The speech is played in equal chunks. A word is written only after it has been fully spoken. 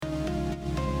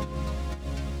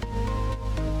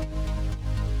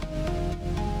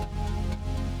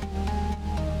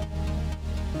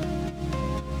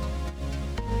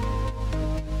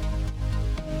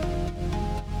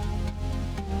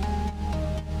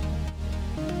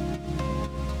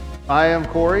I am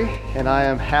Corey, and I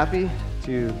am happy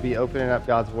to be opening up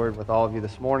God's Word with all of you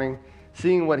this morning,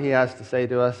 seeing what He has to say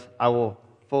to us. I will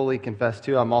fully confess,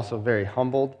 too, I'm also very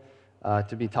humbled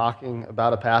to be talking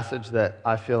about a passage that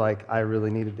I feel like I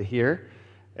really needed to hear.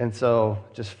 And so,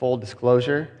 just full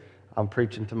disclosure, I'm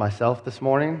preaching to myself this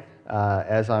morning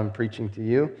as I'm preaching to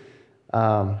you.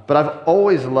 But I've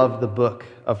always loved the book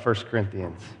of 1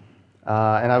 Corinthians.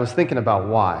 And I was thinking about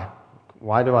why.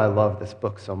 Why do I love this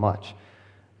book so much?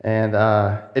 And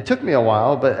it took me a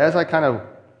while, but as I kind of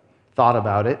thought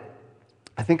about it,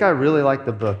 I think I really like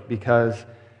the book because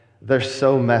they're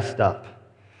so messed up.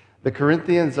 The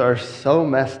Corinthians are so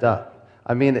messed up.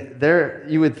 I mean,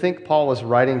 you would think Paul was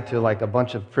writing to like a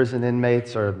bunch of prison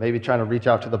inmates or maybe trying to reach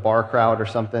out to the bar crowd or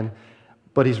something,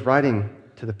 but he's writing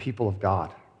to the people of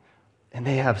God. And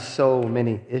they have so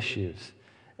many issues.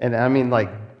 And I mean,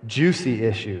 like, juicy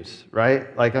issues,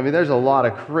 right? Like, I mean, there's a lot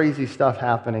of crazy stuff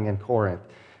happening in Corinth.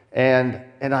 And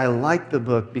I like the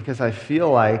book because I feel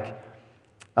like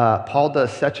Paul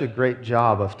does such a great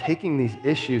job of taking these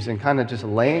issues and kind of just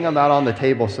laying them out on the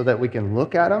table so that we can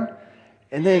look at them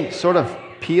and then sort of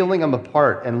peeling them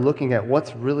apart and looking at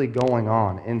what's really going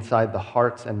on inside the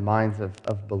hearts and minds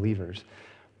of believers.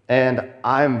 And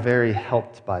I'm very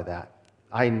helped by that.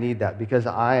 I need that because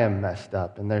I am messed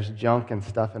up and there's junk and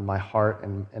stuff in my heart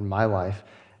and in my life.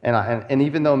 And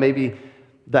even though maybe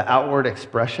the outward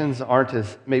expressions aren't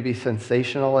as maybe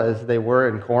sensational as they were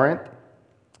in Corinth,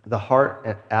 the heart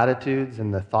and attitudes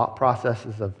and the thought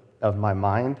processes of my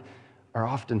mind are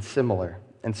often similar.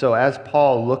 And so as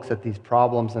Paul looks at these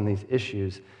problems and these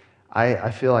issues,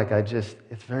 I feel like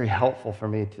it's very helpful for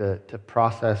me to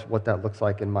process what that looks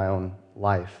like in my own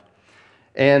life.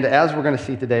 And as we're going to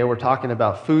see today, we're talking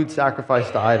about food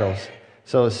sacrificed to idols.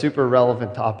 So a super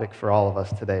relevant topic for all of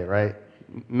us today, right?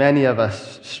 Many of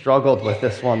us struggled with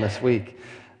this one this week.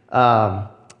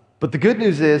 But the good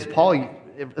news is, Paul,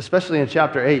 especially in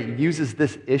chapter 8, uses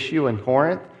this issue in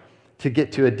Corinth to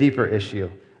get to a deeper issue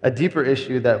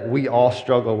that we all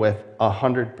struggle with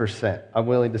 100%. I'm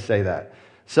willing to say that.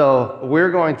 So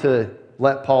we're going to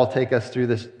let Paul take us through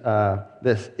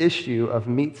this issue of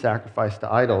meat sacrifice to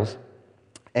idols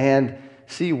and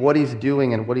see what he's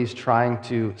doing and what he's trying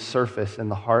to surface in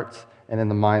the hearts and in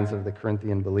the minds of the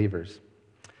Corinthian believers.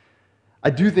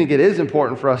 I do think it is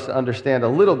important for us to understand a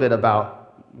little bit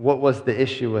about what was the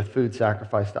issue with food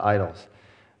sacrifice to idols.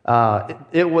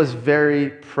 It was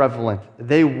very prevalent.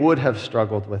 They would have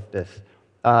struggled with this.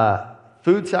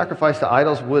 Food sacrifice to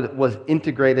idols was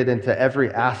integrated into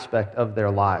every aspect of their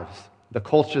lives, the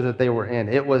culture that they were in.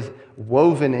 It was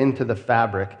woven into the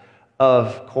fabric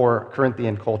of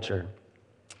Corinthian culture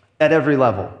at every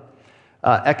level.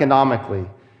 Economically,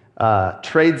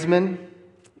 tradesmen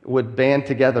would band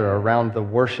together around the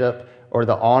worship or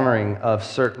the honoring of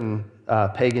certain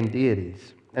pagan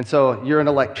deities. And so you're an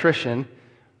electrician,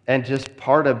 and just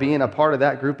part of being a part of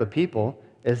that group of people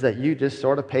is that you just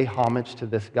sort of pay homage to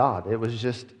this god. It was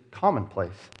just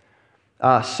commonplace.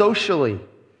 Socially,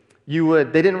 they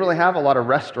didn't really have a lot of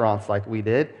restaurants like we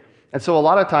did. And so a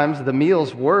lot of times the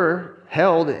meals were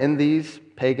held in these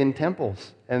pagan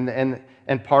temples. And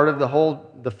part of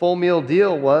the full meal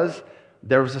deal was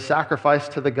there was a sacrifice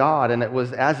to the god, and it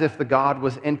was as if the god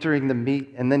was entering the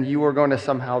meat, and then you were going to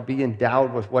somehow be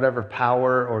endowed with whatever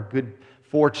power or good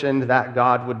fortune that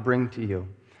god would bring to you.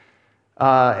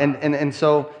 And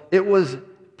so it was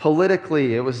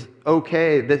politically, it was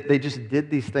okay that they just did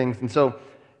these things. And so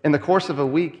in the course of a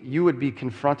week, you would be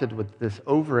confronted with this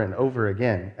over and over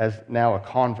again as now a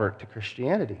convert to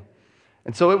Christianity.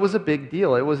 And so it was a big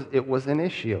deal. It was an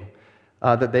issue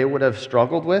that they would have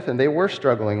struggled with, and they were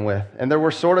struggling with. And there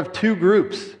were sort of two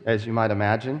groups, as you might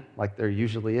imagine, like there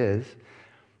usually is.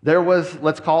 There was,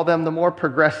 let's call them the more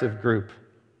progressive group,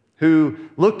 who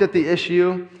looked at the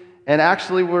issue and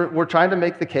actually were trying to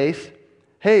make the case,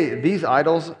 hey, these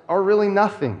idols are really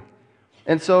nothing.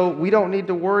 And so we don't need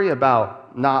to worry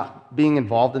about not being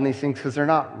involved in these things because they're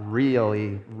not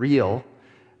really real.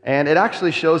 And it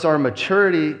actually shows our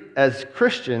maturity as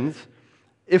Christians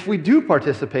if we do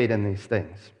participate in these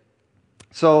things.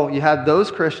 So you had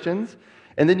those Christians,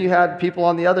 and then you had people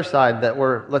on the other side that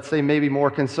were, let's say, maybe more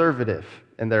conservative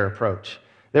in their approach.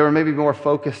 They were maybe more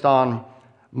focused on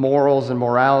morals and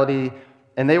morality,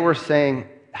 and they were saying,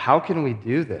 how can we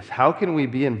do this? How can we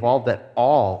be involved at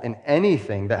all in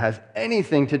anything that has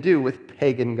anything to do with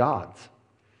pagan gods?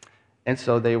 And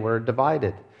so they were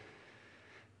divided.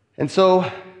 And so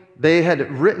they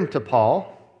had written to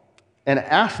Paul and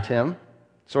asked him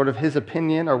sort of his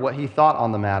opinion or what he thought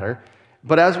on the matter.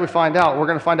 But as we're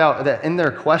going to find out that in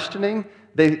their questioning,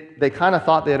 they kind of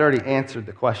thought they had already answered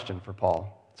the question for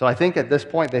Paul. So I think at this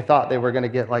point they thought they were going to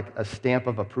get like a stamp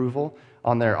of approval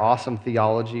on their awesome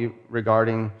theology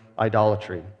regarding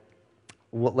idolatry.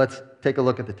 Well, let's take a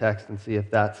look at the text and see if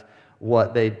that's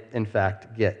what they in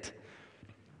fact get.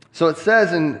 So it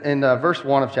says in verse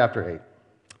 1 of chapter 8,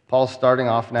 Paul's starting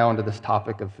off now into this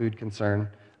topic of food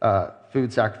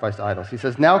sacrificed to idols. He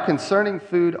says, now concerning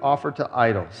food offered to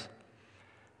idols.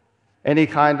 And he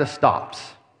kind of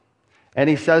stops. And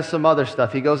he says some other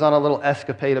stuff. He goes on a little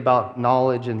escapade about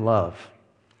knowledge and love.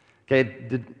 Okay,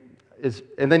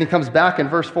 and then he comes back in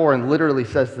verse 4 and literally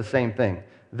says the same thing.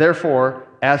 Therefore,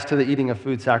 as to the eating of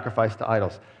food sacrificed to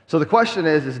idols. So the question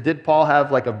is did Paul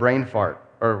have like a brain fart?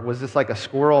 Or was this like a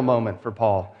squirrel moment for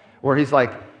Paul? Where he's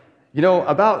like,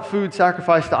 about food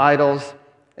sacrificed to idols.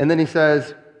 And then he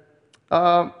says,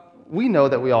 we know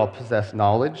that we all possess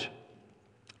knowledge.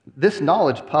 This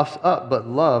knowledge puffs up, but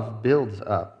love builds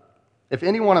up. If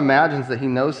anyone imagines that he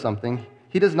knows something,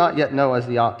 he does not yet know as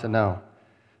he ought to know.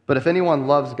 But if anyone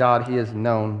loves God, he is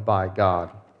known by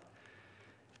God.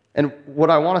 And what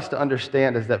I want us to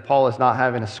understand is that Paul is not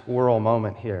having a squirrel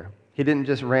moment here. He didn't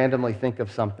just randomly think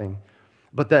of something,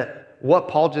 but that what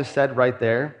Paul just said right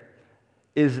there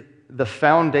is the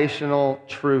foundational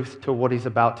truth to what he's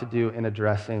about to do in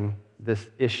addressing this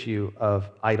issue of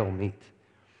idol meat.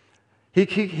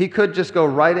 He could just go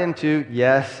right into,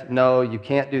 yes, no, you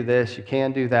can't do this, you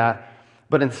can do that.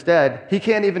 But instead, he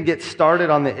can't even get started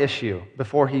on the issue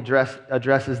before he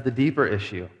addresses the deeper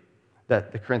issue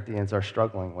that the Corinthians are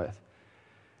struggling with.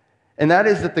 And that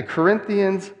is that the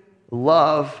Corinthians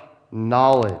love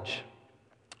knowledge.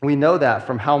 We know that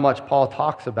from how much Paul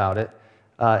talks about it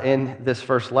in this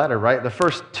first letter, right? The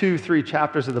first 2-3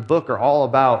 chapters of the book are all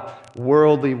about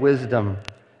worldly wisdom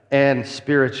and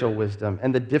spiritual wisdom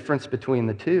and the difference between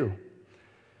the two.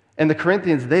 And the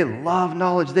Corinthians, they love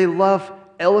knowledge. They love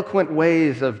eloquent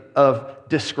ways of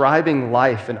describing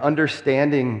life and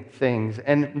understanding things.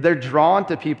 And they're drawn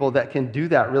to people that can do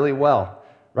that really well,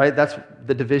 right? That's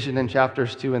the division in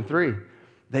chapters 2 and 3.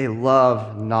 They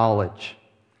love knowledge.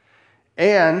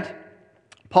 And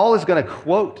Paul is going to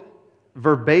quote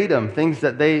verbatim things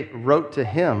that they wrote to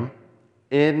him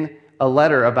in a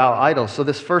letter about idols. So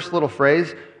this first little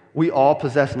phrase, we all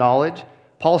possess knowledge,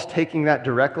 Paul's taking that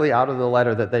directly out of the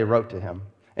letter that they wrote to him.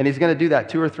 And he's going to do that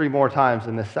 2 or 3 more times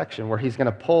in this section where he's going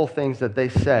to pull things that they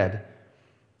said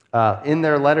in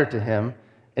their letter to him,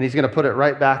 and he's going to put it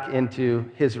right back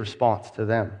into his response to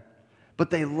them.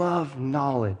 But they love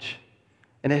knowledge,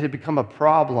 and it had become a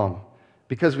problem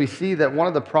because we see that one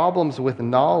of the problems with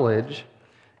knowledge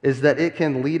is that it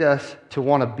can lead us to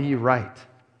want to be right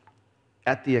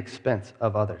at the expense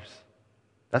of others.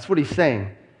 That's what he's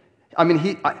saying. I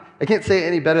mean, I can't say it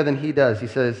any better than he does. He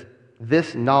says,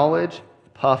 this knowledge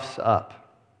puffs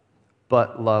up,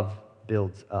 but love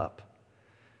builds up.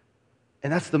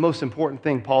 And that's the most important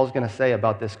thing Paul's going to say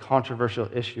about this controversial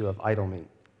issue of idol meat,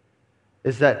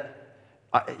 is that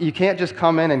you can't just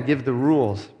come in and give the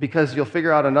rules because you'll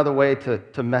figure out another way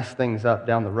to mess things up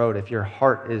down the road if your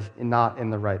heart is not in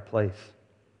the right place.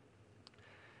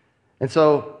 And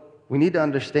so we need to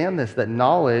understand this, that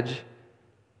knowledge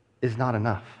is not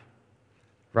enough,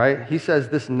 right? He says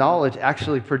this knowledge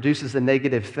actually produces a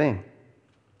negative thing.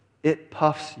 It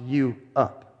puffs you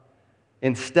up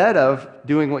instead of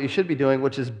doing what you should be doing,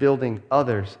 which is building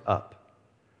others up.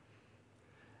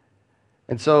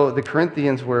 And so the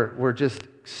Corinthians were just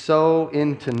so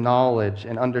into knowledge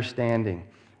and understanding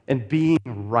and being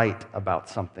right about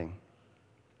something.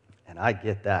 And I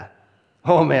get that.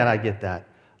 Oh man, I get that.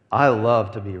 I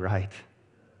love to be right.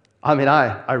 I mean,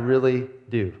 I really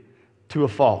do. To a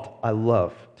fault, I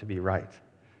love to be right.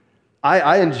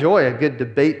 I enjoy a good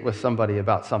debate with somebody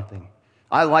about something.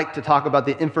 I like to talk about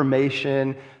the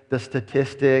information, the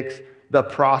statistics, the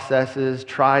processes,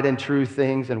 tried and true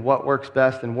things, and what works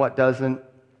best and what doesn't.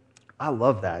 I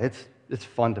love that. It's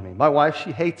fun to me. My wife,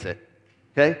 she hates it,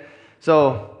 okay?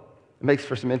 So it makes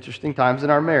for some interesting times in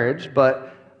our marriage,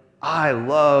 but I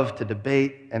love to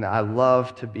debate and I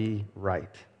love to be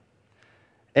right.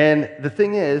 And the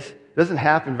thing is, it doesn't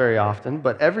happen very often,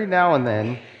 but every now and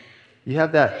then, you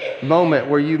have that moment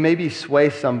where you maybe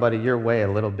sway somebody your way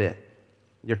a little bit.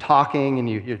 You're talking and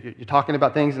you're talking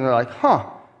about things and they're like,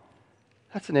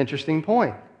 that's an interesting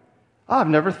point. I've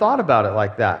never thought about it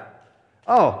like that.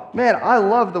 Oh, man, I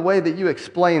love the way that you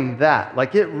explained that.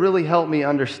 Like, it really helped me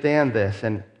understand this.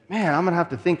 And, man, I'm going to have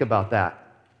to think about that.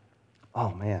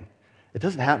 Oh, man, it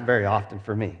doesn't happen very often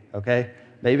for me, okay?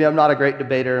 Maybe I'm not a great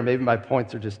debater, or maybe my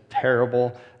points are just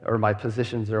terrible, or my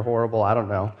positions are horrible. I don't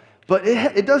know. But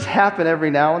it does happen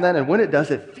every now and then, and when it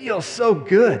does, it feels so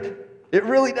good. It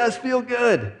really does feel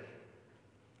good.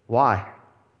 Why?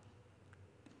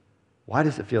 Why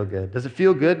does it feel good? Does it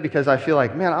feel good because I feel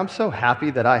like, man, I'm so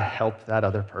happy that I helped that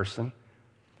other person?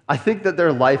 I think that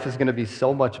their life is going to be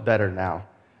so much better now,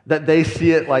 that they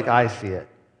see it like I see it.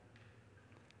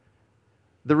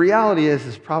 The reality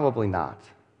is probably not.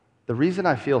 The reason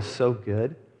I feel so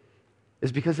good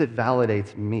is because it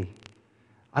validates me.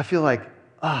 I feel like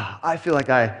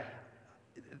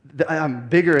I'm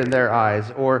bigger in their eyes,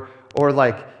 or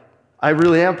like I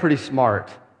really am pretty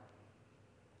smart.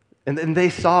 And they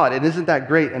saw it, and isn't that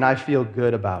great? And I feel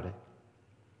good about it.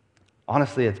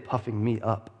 Honestly, it's puffing me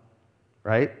up,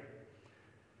 right?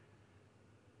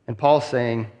 And Paul's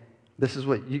saying, this is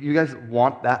what you guys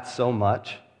want that so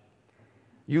much.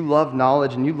 You love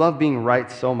knowledge and you love being right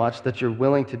so much that you're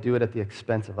willing to do it at the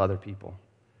expense of other people.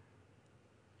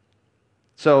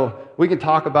 So we can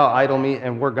talk about idol meat,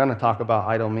 and we're going to talk about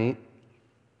idol meat,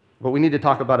 but we need to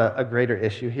talk about a greater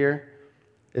issue here,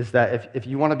 is that if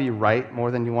you want to be right more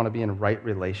than you want to be in right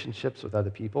relationships with other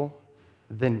people,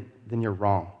 then you're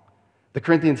wrong. The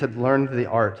Corinthians had learned the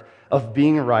art of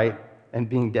being right and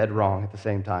being dead wrong at the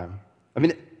same time. I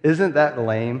mean, isn't that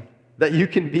lame? That you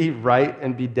can be right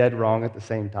and be dead wrong at the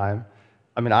same time?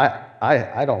 I mean,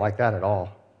 I don't like that at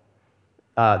all.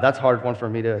 That's a hard one for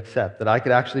me to accept, that I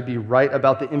could actually be right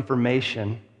about the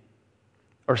information,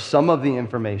 or some of the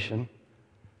information,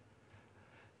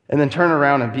 and then turn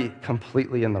around and be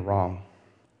completely in the wrong.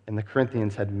 And the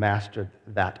Corinthians had mastered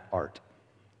that art.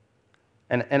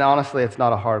 And honestly, it's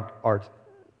not a hard art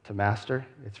to master.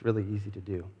 It's really easy to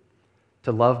do.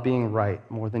 To love being right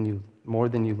more than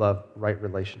you love right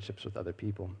relationships with other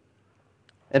people.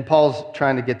 And Paul's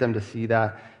trying to get them to see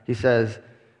that. He says,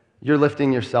 you're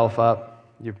lifting yourself up,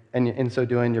 and in so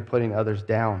doing, you're putting others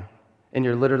down. And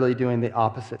you're literally doing the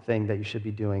opposite thing that you should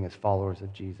be doing as followers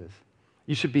of Jesus.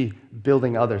 You should be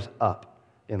building others up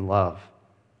in love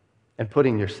and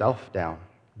putting yourself down.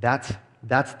 That's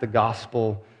the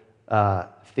gospel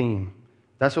theme.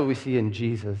 That's what we see in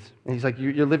Jesus. And he's like,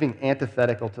 you're living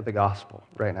antithetical to the gospel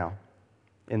right now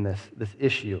in this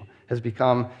issue.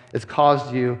 It's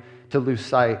caused you to lose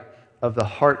sight of the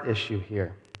heart issue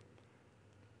here.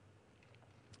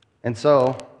 And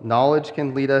so, knowledge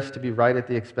can lead us to be right at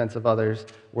the expense of others,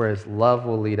 whereas love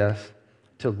will lead us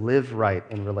to live right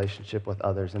in relationship with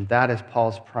others. And that is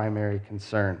Paul's primary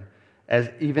concern,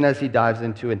 even as he dives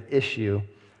into an issue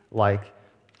like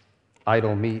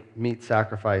idol meat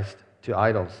sacrificed to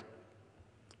idols.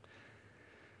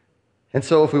 And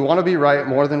so if we want to be right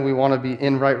more than we want to be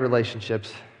in right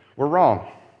relationships, we're wrong.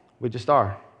 We just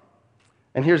are.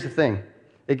 And here's the thing.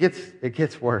 It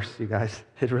gets worse, you guys.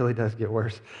 It really does get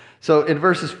worse. So in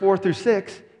verses 4 through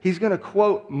 6, he's going to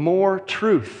quote more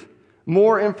truth,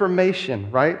 more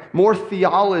information, right? More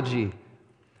theology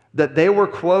that they were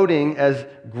quoting as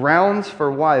grounds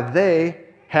for why they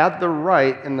had the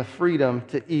right and the freedom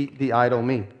to eat the idol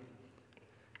meat.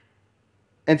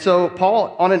 And so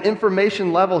Paul, on an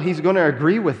information level, he's going to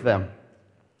agree with them.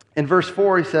 In verse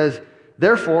 4, he says,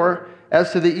 therefore,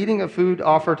 as to the eating of food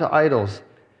offered to idols,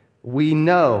 we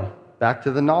know, back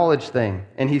to the knowledge thing,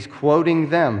 and he's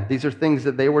quoting them. These are things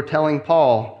that they were telling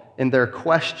Paul in their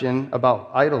question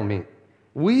about idol meat.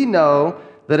 We know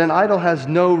that an idol has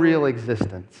no real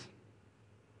existence.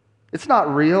 It's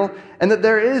not real, and that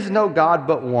there is no God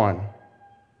but one.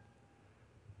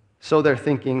 So their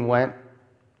thinking went.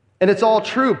 And it's all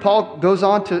true. Paul goes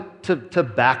on to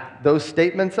back those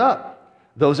statements up.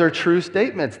 Those are true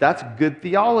statements. That's good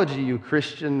theology, you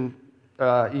Corinthian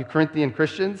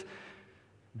Christians.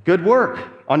 Good work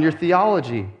on your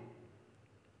theology.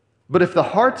 But if the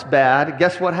heart's bad,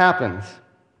 guess what happens?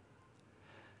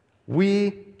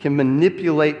 We can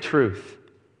manipulate truth.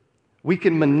 We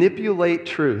can manipulate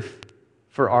truth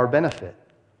for our benefit.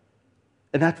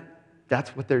 And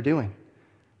that's what they're doing.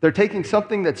 They're taking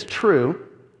something that's true.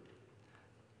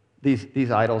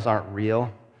 These idols aren't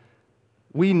real.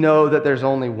 We know that there's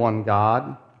only one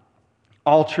God.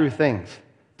 All true things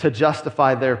to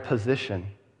justify their position,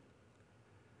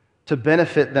 to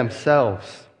benefit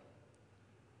themselves.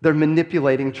 They're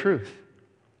manipulating truth.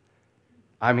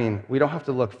 I mean, we don't have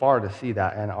to look far to see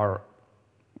that in our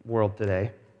world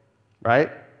today, right?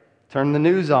 Turn the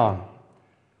news on.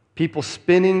 People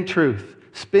spinning truth,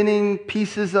 spinning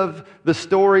pieces of the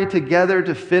story together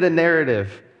to fit a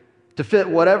narrative, to fit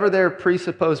whatever their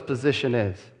presupposed position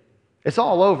is. It's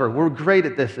all over. We're great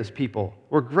at this as people.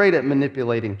 We're great at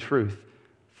manipulating truth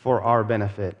for our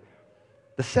benefit.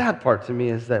 The sad part to me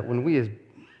is that when we as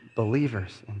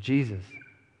believers in Jesus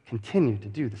continue to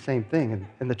do the same thing,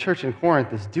 and the church in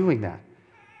Corinth is doing that,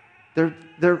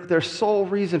 their sole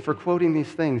reason for quoting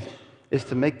these things is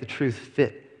to make the truth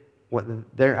fit what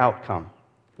their outcome,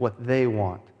 what they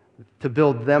want, to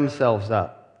build themselves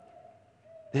up.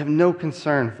 They have no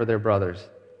concern for their brothers.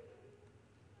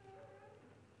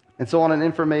 And so on an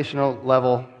informational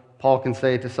level, Paul can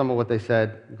say to some of what they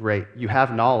said, great, you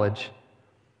have knowledge,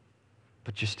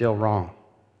 but you're still wrong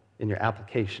in your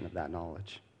application of that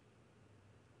knowledge.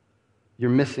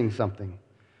 You're missing something.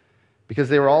 Because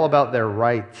they were all about their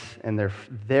rights and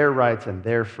their rights and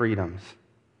their freedoms.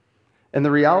 And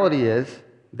the reality is,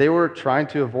 they were trying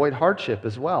to avoid hardship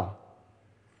as well.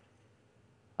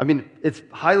 I mean, it's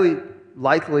highly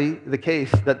likely the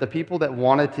case that the people that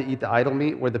wanted to eat the idol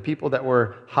meat were the people that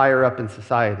were higher up in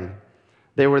society.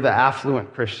 They were the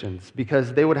affluent Christians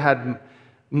because they would have had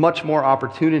much more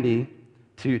opportunity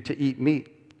to eat meat.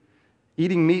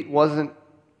 Eating meat wasn't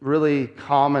really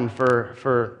common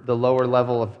for the lower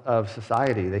level of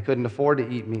society. They couldn't afford to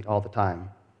eat meat all the time.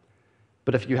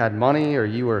 But if you had money or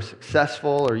you were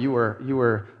successful or you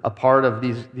were a part of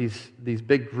these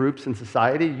big groups in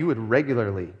society, you would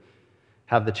regularly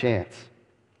have the chance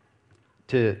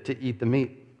to eat the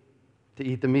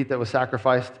meat that was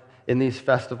sacrificed in these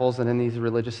festivals and in these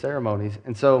religious ceremonies.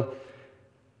 And so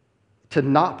to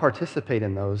not participate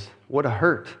in those would have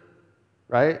hurt,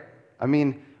 right? I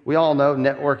mean, we all know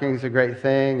networking is a great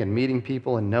thing, and meeting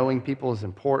people and knowing people is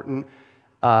important.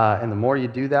 And the more you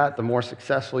do that, the more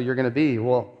successful you're going to be.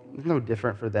 Well, it's no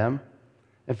different for them.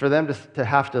 And for them to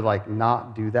have to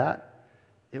not do that,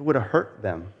 it would have hurt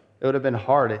them. It would have been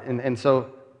hard. And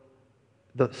so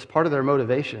part of their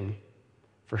motivation,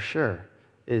 for sure,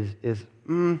 is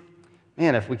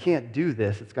man, if we can't do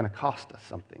this, it's going to cost us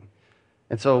something.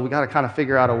 And so we got to kind of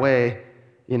figure out a way,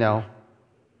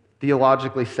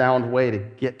 theologically sound way to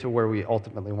get to where we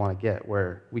ultimately want to get,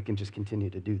 where we can just continue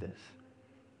to do this.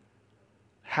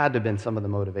 Had to have been some of the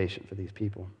motivation for these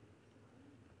people.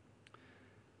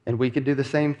 And we could do the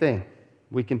same thing.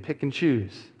 We can pick and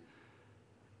choose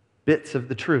bits of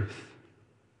the truth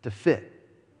to fit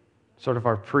sort of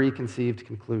our preconceived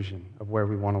conclusion of where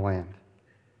we want to land.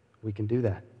 We can do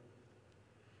that.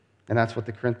 And that's what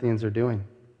the Corinthians are doing.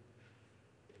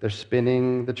 They're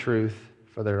spinning the truth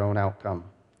for their own outcome.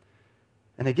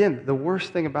 And again, the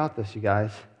worst thing about this, you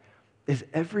guys, is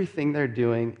everything they're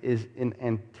doing is in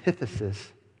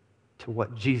antithesis to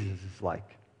what Jesus is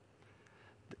like.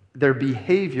 Their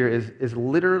behavior is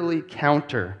literally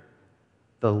counter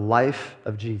the life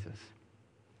of Jesus.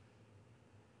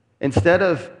 Instead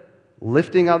of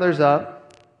lifting others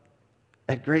up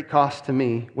at great cost to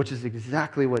me, which is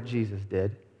exactly what Jesus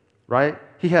did, right?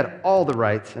 He had all the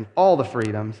rights and all the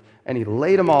freedoms, and he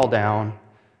laid them all down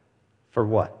for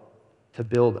what? To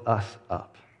build us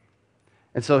up.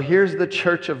 And so here's the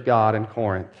church of God in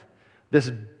Corinth, this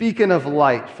beacon of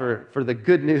light for the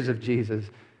good news of Jesus,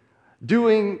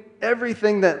 doing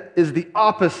everything that is the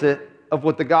opposite of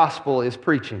what the gospel is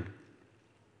preaching.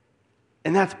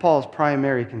 And that's Paul's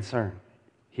primary concern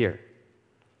here.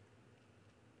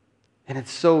 And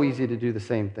it's so easy to do the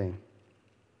same thing.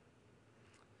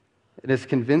 And as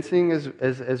convincing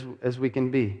as we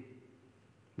can be,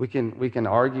 we can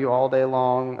argue all day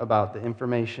long about the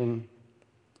information,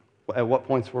 at what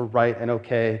points we're right and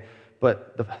okay,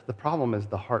 but the problem is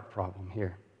the heart problem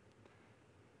here.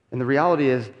 And the reality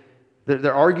is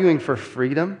they're arguing for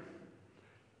freedom,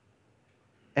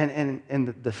 and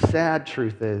the sad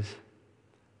truth is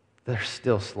they're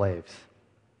still slaves.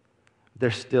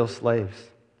 They're still slaves.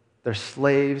 They're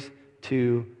slaves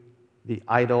to the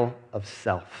idol of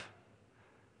self.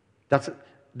 That's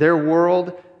their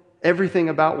world. Everything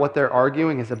about what they're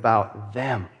arguing is about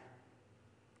them.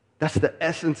 That's the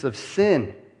essence of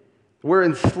sin. We're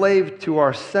enslaved to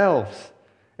ourselves.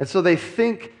 And so they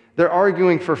think they're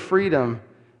arguing for freedom,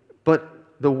 but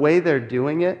the way they're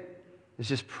doing it is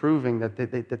just proving that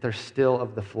they're still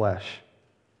of the flesh.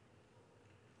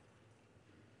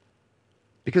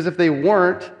 Because if they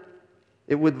weren't,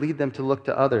 it would lead them to look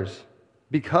to others.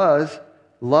 Because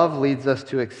love leads us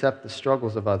to accept the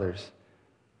struggles of others,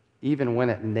 even when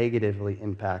it negatively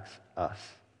impacts us.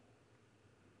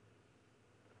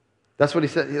 That's what he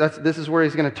said. This is where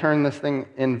he's going to turn this thing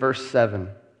in verse 7.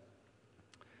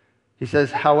 He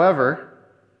says, however,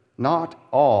 not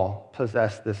all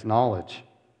possess this knowledge.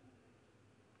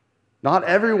 Not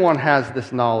everyone has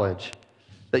this knowledge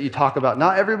that you talk about.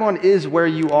 Not everyone is where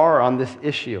you are on this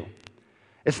issue.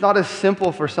 It's not as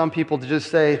simple for some people to just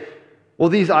say, well,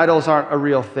 these idols aren't a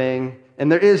real thing,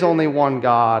 and there is only one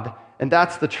God, and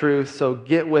that's the truth, so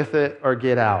get with it or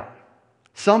get out.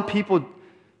 Some people,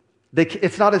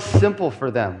 it's not as simple for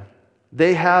them.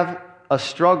 They have a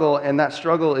struggle, and that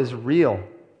struggle is real.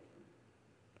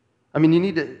 I mean, you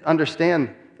need to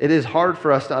understand, it is hard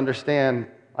for us to understand,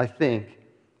 I think,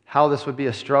 how this would be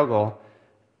a struggle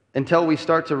until we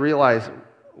start to realize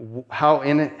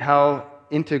how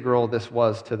integral this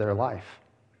was to their life.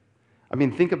 I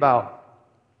mean, think about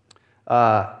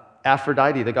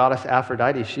Aphrodite, the goddess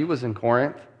Aphrodite. She was in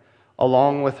Corinth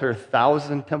along with her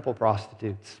 1,000 temple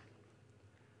prostitutes.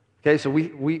 Okay, so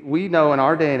we know in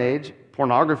our day and age,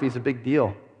 pornography is a big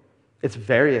deal. It's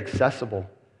very accessible.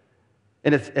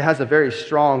 And it has a very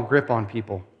strong grip on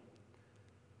people.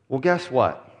 Well, guess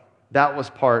what? That was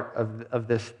part of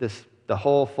the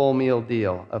whole full meal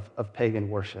deal of pagan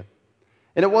worship.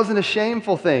 And it wasn't a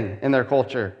shameful thing in their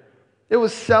culture. It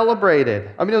was celebrated.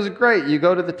 I mean, it was great. You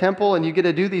go to the temple and you get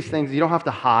to do these things. You don't have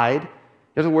to hide. You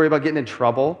don't have to worry about getting in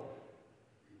trouble.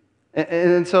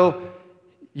 And so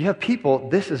you have people,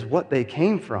 this is what they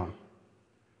came from.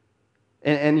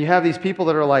 And you have these people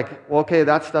that are like, well, okay,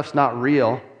 that stuff's not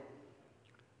real.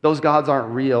 Those gods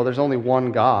aren't real. There's only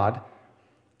one God.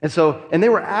 And they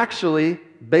were actually,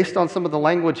 based on some of the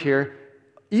language here,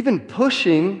 even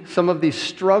pushing some of these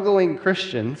struggling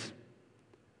Christians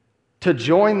to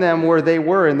join them where they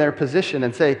were in their position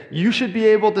and say, you should be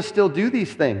able to still do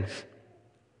these things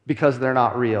because they're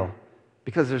not real,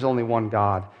 because there's only one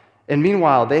God. And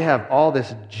meanwhile, they have all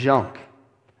this junk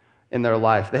in their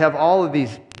life. They have all of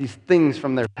these things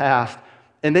from their past,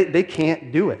 and they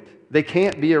can't do it. They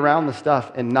can't be around the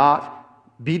stuff and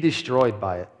not be destroyed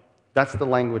by it. That's the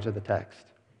language of the text.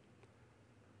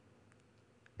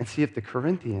 And see, if the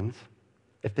Corinthians,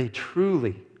 if they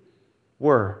truly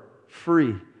were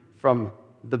free from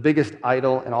the biggest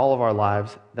idol in all of our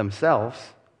lives themselves,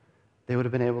 they would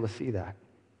have been able to see that.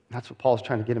 And that's what Paul's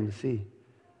trying to get them to see.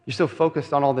 You're so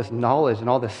focused on all this knowledge and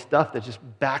all this stuff that just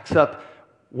backs up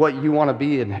what you want to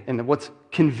be and what's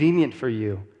convenient for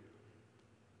you.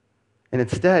 And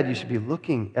instead, you should be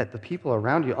looking at the people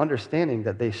around you, understanding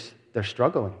that they're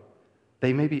struggling.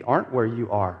 They maybe aren't where you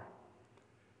are.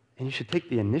 And you should take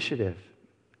the initiative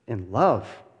in love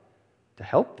to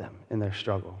help them in their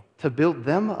struggle, to build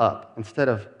them up instead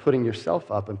of putting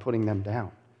yourself up and putting them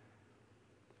down.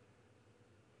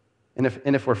 And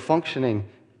if we're functioning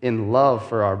in love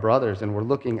for our brothers and we're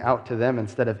looking out to them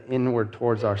instead of inward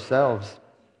towards ourselves,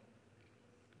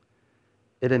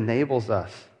 it enables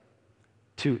us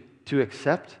to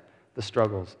accept the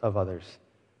struggles of others.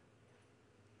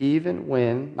 Even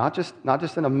when, not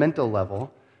just in a mental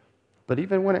level, but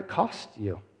even when it costs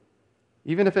you.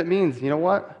 Even if it means, you know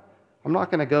what? I'm not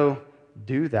going to go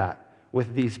do that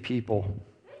with these people.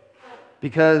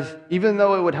 Because even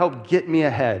though it would help get me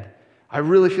ahead, I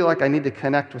really feel like I need to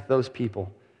connect with those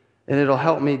people. And it'll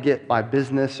help me get my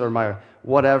business or my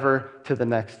whatever to the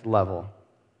next level.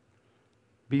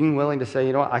 Being willing to say,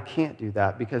 you know what, I can't do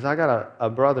that because I got a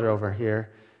brother over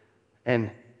here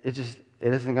and it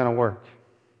isn't going to work.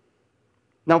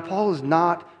 Now, Paul is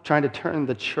not trying to turn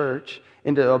the church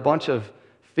into a bunch of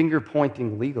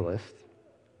finger-pointing legalists.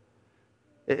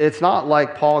 It's not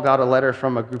like Paul got a letter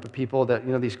from a group of people that,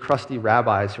 these crusty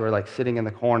rabbis who are like sitting in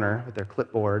the corner with their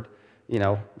clipboard,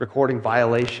 recording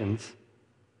violations.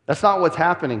 That's not what's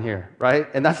happening here, right?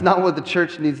 And that's not what the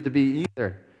church needs to be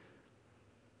either.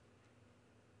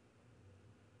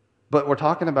 But we're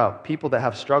talking about people that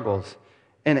have struggles.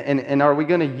 And are we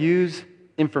going to use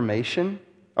information?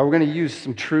 Are we going to use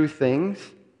some true things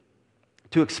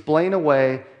to explain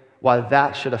away why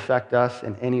that should affect us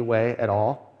in any way at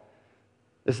all?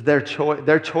 It's their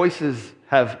choices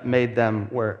have made them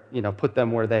put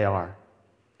them where they are.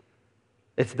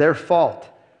 It's their fault.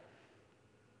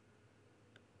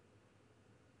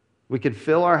 We could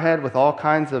fill our head with all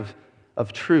kinds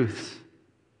of truths,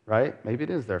 right? Maybe it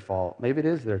is their fault. Maybe it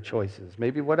is their choices.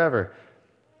 Maybe whatever.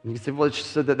 And you say, well,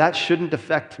 so that shouldn't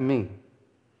affect me.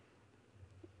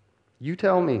 You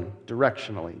tell me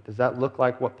directionally, does that look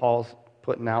like what Paul's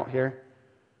putting out here?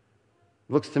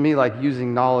 It looks to me like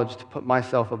using knowledge to put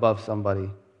myself above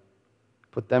somebody,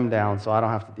 put them down so I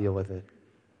don't have to deal with it.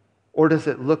 Or does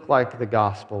it look like the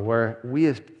gospel where we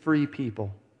as free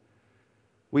people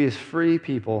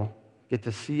get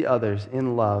to see others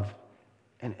in love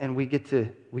and we get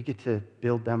to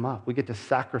build them up. We get to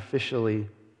sacrificially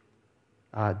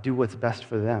do what's best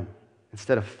for them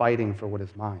instead of fighting for what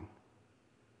is mine.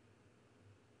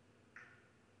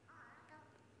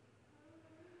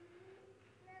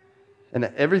 And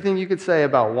everything you could say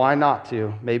about why not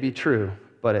to may be true,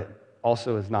 but it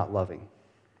also is not loving.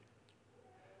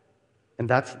 And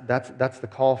that's the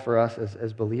call for us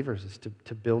as believers, is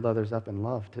to build others up in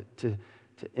love, to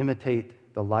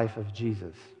imitate the life of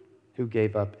Jesus, who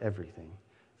gave up everything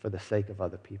for the sake of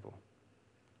other people.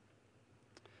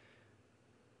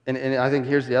 And I think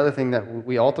here's the other thing that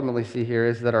we ultimately see here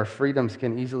is that our freedoms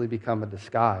can easily become a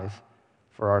disguise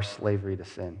for our slavery to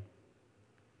sin.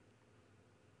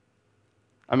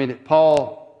 I mean,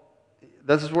 Paul,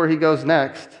 this is where he goes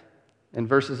next. In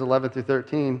verses 11 through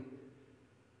 13,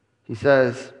 he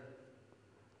says,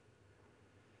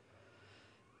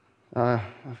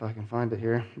 if I can find it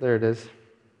here, there it is.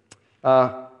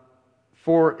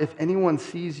 For if anyone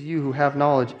sees you who have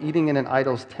knowledge eating in an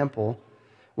idol's temple,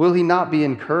 will he not be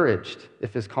encouraged,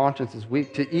 if his conscience is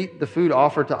weak, to eat the food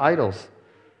offered to idols?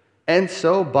 And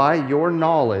so by your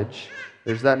knowledge,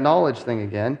 there's that knowledge thing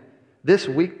again, this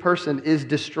weak person is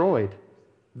destroyed,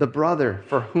 the brother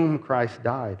for whom Christ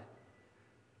died.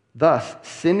 Thus,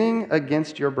 sinning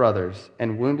against your brothers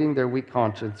and wounding their weak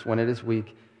conscience when it is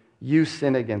weak, you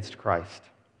sin against Christ.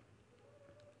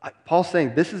 Paul's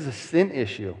saying this is a sin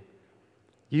issue.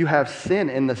 You have sin,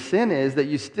 and the sin is that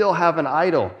you still have an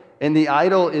idol, and the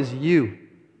idol is you.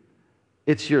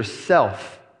 It's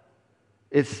yourself.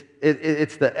 It's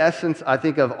the essence, I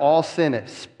think, of all sin. It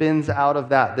spins out of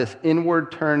that, this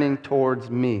inward turning towards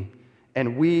me.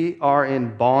 And we are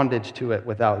in bondage to it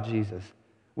without Jesus.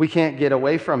 We can't get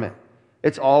away from it.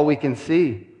 It's all we can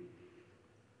see.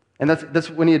 And that's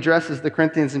when he addresses the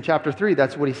Corinthians in chapter 3.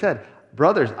 That's what he said.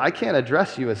 Brothers, I can't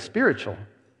address you as spiritual,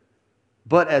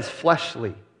 but as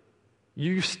fleshly.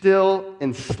 You're still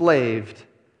enslaved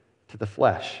to the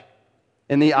flesh.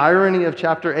 And the irony of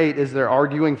chapter 8 is they're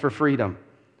arguing for freedom.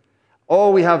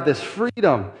 Oh, we have this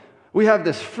freedom. We have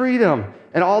this freedom.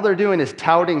 And all they're doing is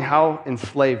touting how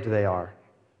enslaved they are,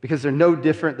 because they're no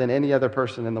different than any other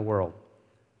person in the world.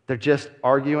 They're just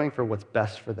arguing for what's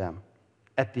best for them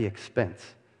at the expense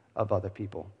of other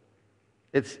people.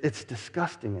 It's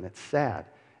disgusting and it's sad.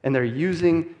 And they're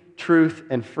using truth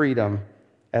and freedom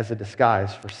as a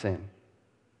disguise for sin.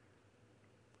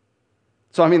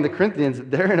 So, I mean, the Corinthians,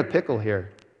 they're in a pickle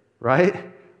here,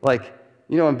 right? Like,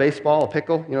 you know, in baseball, a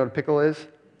pickle, you know what a pickle is?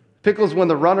 Pickle is when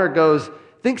the runner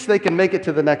thinks they can make it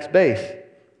to the next base,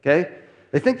 okay?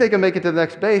 They think they can make it to the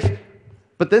next base,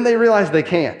 but then they realize they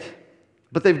can't.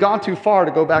 But they've gone too far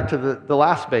to go back to the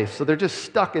last base, so they're just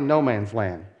stuck in no man's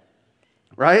land,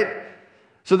 right?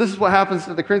 So this is what happens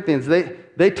to the Corinthians.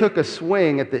 They took a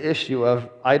swing at the issue of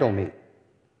idol meat.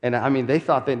 And I mean, they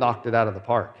thought they knocked it out of the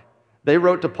park. They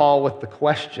wrote to Paul with the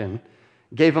question,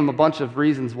 gave him a bunch of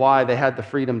reasons why they had the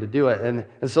freedom to do it.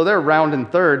 And so they're rounding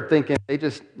third thinking they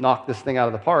just knocked this thing out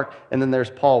of the park. And then there's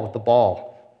Paul with the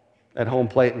ball at home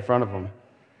plate in front of them.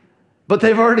 But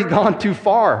they've already gone too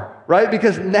far, right?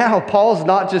 Because now Paul's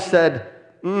not just said,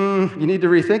 you need to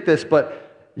rethink this,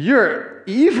 but you're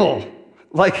evil.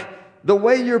 Like, the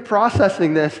way you're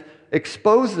processing this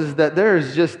exposes that there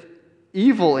is just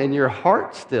evil in your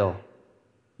heart still.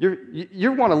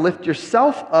 You want to lift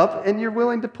yourself up, and you're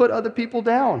willing to put other people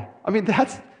down. I mean,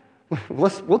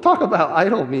 we'll talk about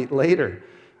idol meat later.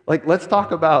 Like, let's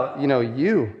talk about,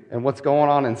 you and what's going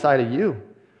on inside of you.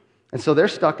 And so they're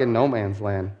stuck in no man's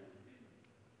land.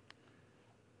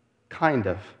 Kind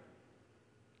of.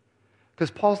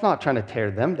 Because Paul's not trying to tear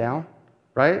them down,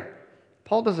 right?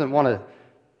 Paul doesn't want to,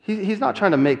 he's not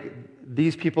trying to make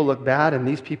these people look bad and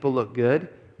these people look good.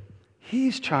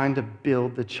 He's trying to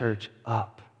build the church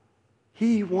up.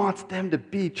 He wants them to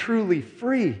be truly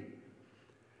free.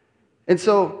 And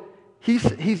so he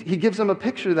gives them a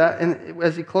picture of that, and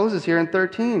as he closes here in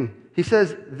 13, he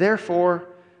says, therefore,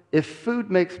 if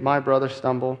food makes my brother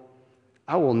stumble,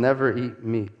 I will never eat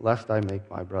meat, lest I make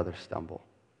my brother stumble.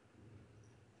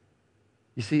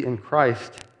 You see, in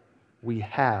Christ, we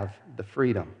have the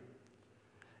freedom.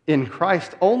 In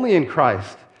Christ, only in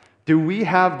Christ, do we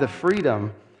have the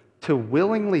freedom to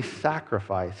willingly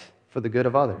sacrifice for the good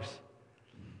of others.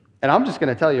 And I'm just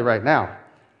going to tell you right now,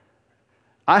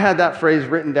 I had that phrase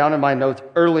written down in my notes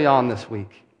early on this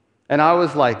week. And I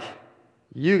was like,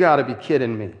 you got to be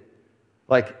kidding me.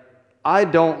 Like, I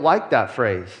don't like that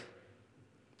phrase.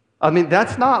 I mean,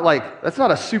 that's not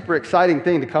a super exciting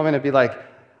thing to come in and be like,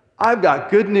 I've got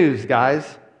good news,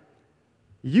 guys.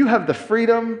 You have the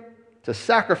freedom to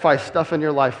sacrifice stuff in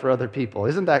your life for other people.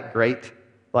 Isn't that great?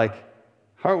 Like,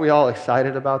 aren't we all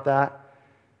excited about that?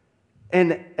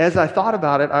 And as I thought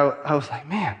about it, I was like,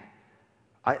 man,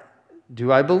 do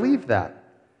I believe that?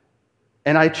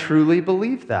 And I truly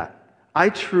believe that. I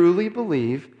truly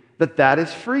believe that that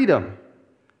is freedom.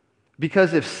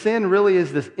 Because if sin really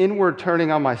is this inward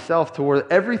turning on myself to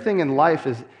where everything in life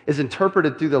is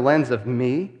interpreted through the lens of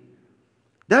me,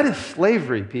 that is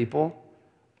slavery, people.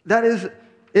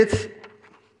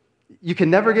 You can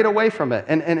never get away from it.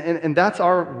 And that's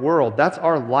our world. That's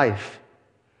our life.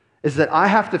 Is that I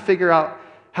have to figure out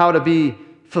how to be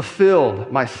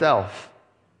fulfilled myself.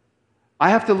 I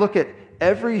have to look at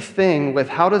everything with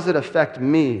how does it affect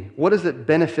me? What does it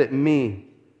benefit me?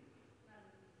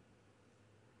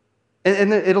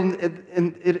 And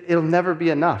it'll never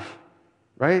be enough,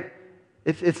 right?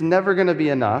 It's never going to be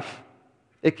enough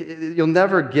You'll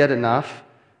never get enough.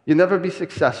 You'll never be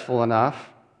successful enough.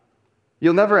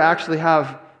 You'll never actually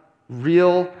have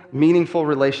real, meaningful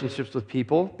relationships with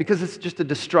people because it's just a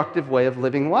destructive way of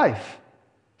living life.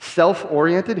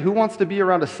 Self-oriented, who wants to be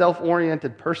around a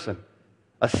self-oriented person?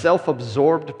 A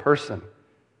self-absorbed person?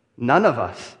 None of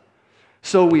us.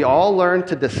 So we all learn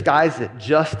to disguise it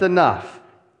just enough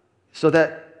so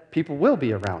that people will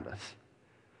be around us.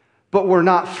 But we're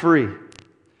not free.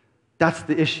 That's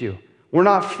the issue. We're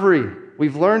not free.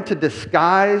 We've learned to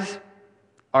disguise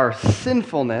our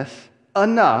sinfulness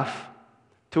enough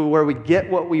to where we get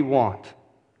what we want.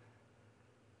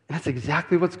 And that's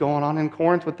exactly what's going on in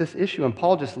Corinth with this issue. And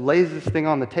Paul just lays this thing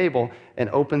on the table and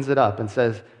opens it up and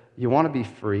says, you want to be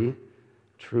free,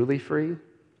 truly free?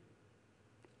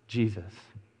 Jesus.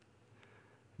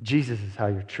 Jesus is how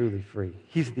you're truly free.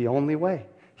 He's the only way.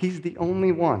 He's the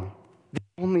only one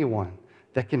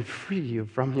that can free you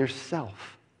from your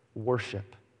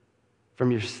self-worship,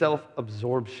 from your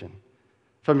self-absorption,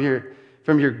 from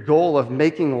your goal of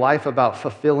making life about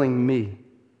fulfilling me.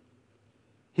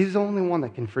 He's the only one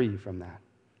that can free you from that.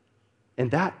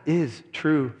 And that is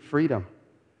true freedom.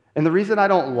 And the reason I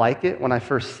don't like it when I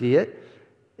first see it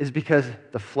is because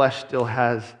the flesh still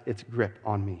has its grip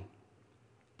on me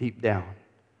deep down.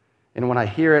 And when I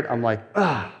hear it, I'm like,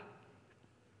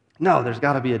 no, there's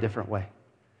got to be a different way.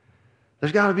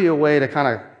 There's got to be a way to kind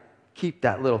of keep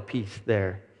that little piece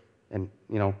there and,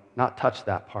 not touch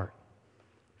that part.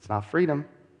 It's not freedom,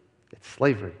 it's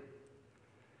slavery.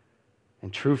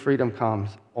 And true freedom comes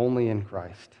only in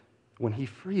Christ when he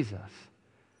frees us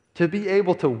to be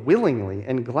able to willingly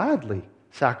and gladly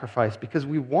sacrifice because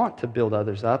we want to build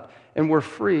others up and we're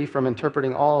free from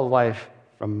interpreting all of life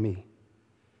from me.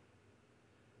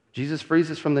 Jesus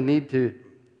frees us from the need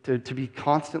to be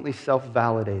constantly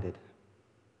self-validated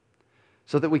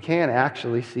so that we can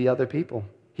actually see other people.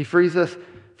 He frees us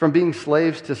from being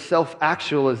slaves to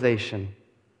self-actualization,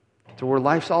 to where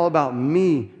life's all about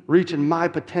me, reaching my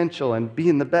potential and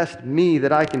being the best me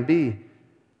that I can be.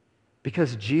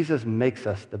 Because Jesus makes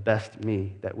us the best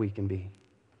me that we can be.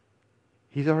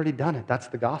 He's already done it. That's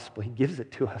the gospel. He gives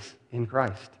it to us in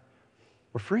Christ.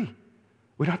 We're free.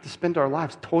 We don't have to spend our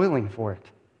lives toiling for it.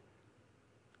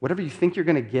 Whatever you think you're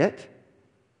going to get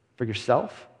for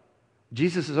yourself,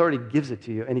 Jesus already gives it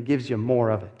to you, and he gives you more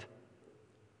of it.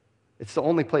 It's the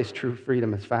only place true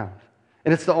freedom is found.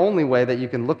 And it's the only way that you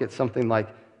can look at something like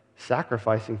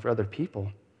sacrificing for other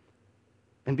people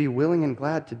and be willing and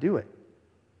glad to do it.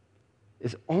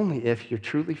 Is only if you're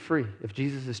truly free, if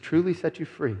Jesus has truly set you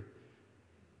free,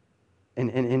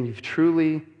 and you've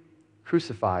truly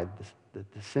crucified the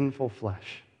sinful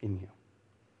flesh in you.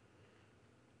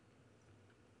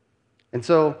 And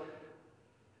so,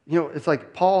 it's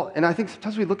like Paul, and I think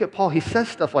sometimes we look at Paul, he says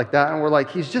stuff like that, and we're like,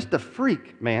 he's just a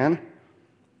freak, man.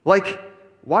 Like,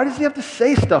 why does he have to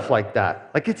say stuff like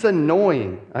that? Like, it's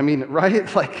annoying. I mean, right?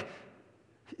 It's like,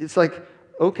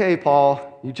 okay,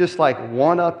 Paul, you just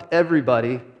one-upped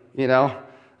everybody,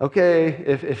 Okay,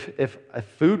 if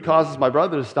food causes my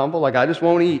brother to stumble, I just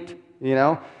won't eat,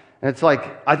 And it's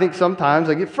like, I think sometimes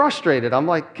I get frustrated. I'm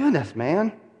like, goodness,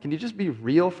 man, can you just be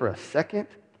real for a second?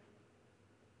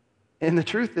 And the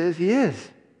truth is, he is.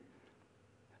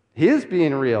 He is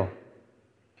being real.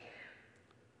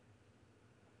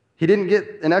 He didn't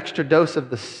get an extra dose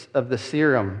of the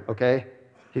serum, okay?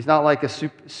 He's not like a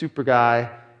super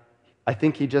guy. I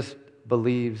think he just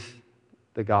believes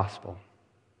the gospel.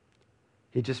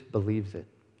 He just believes it.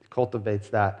 He cultivates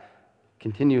that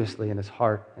continuously in his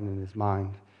heart and in his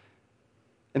mind.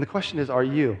 And the question is, are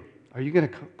you going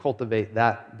to cultivate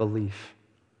that belief?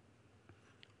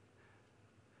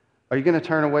 Are you going to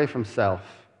turn away from self?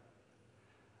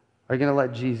 Are you going to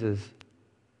let Jesus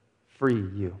free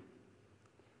you?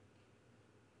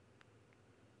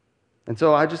 And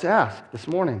so I just ask this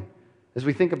morning, as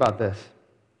we think about this,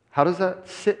 how does that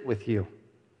sit with you?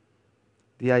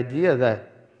 The idea that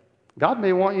God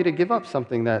may want you to give up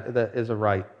something that is a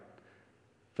right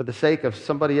for the sake of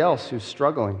somebody else who's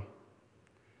struggling.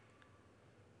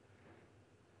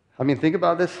 I mean, think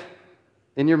about this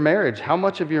in your marriage. How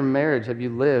much of your marriage have you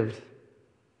lived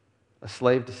a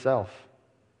slave to self?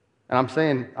 And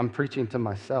I'm preaching to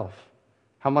myself.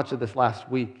 How much of this last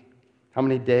week, how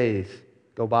many days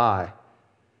go by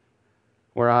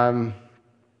where I'm,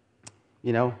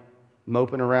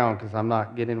 moping around because I'm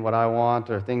not getting what I want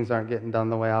or things aren't getting done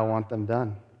the way I want them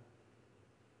done.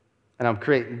 And I'm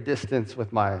creating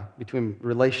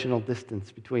relational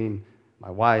distance between my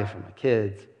wife and my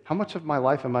kids. How much of my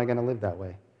life am I going to live that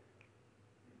way?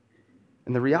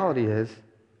 And the reality is,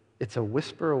 it's a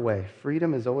whisper away.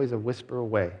 Freedom is always a whisper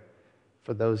away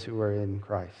for those who are in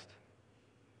Christ.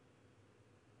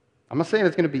 I'm not saying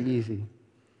it's going to be easy,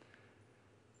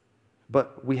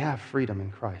 but we have freedom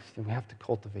in Christ, and we have to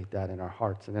cultivate that in our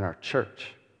hearts and in our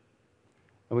church.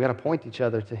 And we got to point each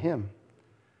other to Him,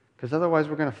 because otherwise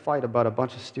we're going to fight about a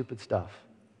bunch of stupid stuff.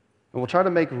 And we'll try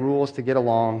to make rules to get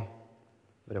along,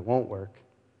 but it won't work.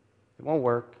 It won't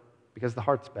work because the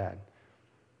heart's bad.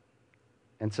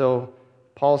 And so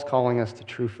Paul's calling us to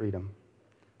true freedom,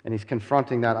 and he's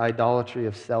confronting that idolatry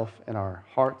of self in our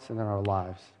hearts and in our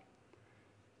lives.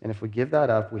 And if we give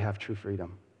that up, we have true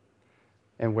freedom.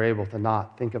 And we're able to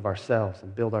not think of ourselves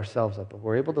and build ourselves up, but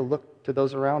we're able to look to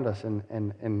those around us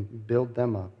and build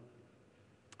them up.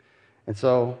 And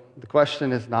so the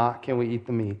question is not, can we eat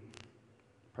the meat,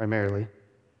 primarily.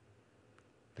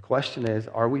 The question is,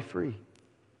 are we free?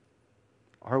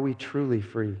 Are we truly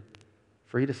free?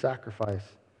 Free to sacrifice?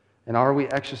 And are we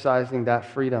exercising that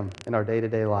freedom in our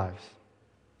day-to-day lives?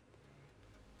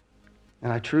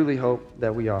 And I truly hope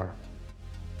that we are.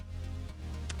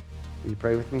 Will you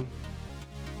pray with me?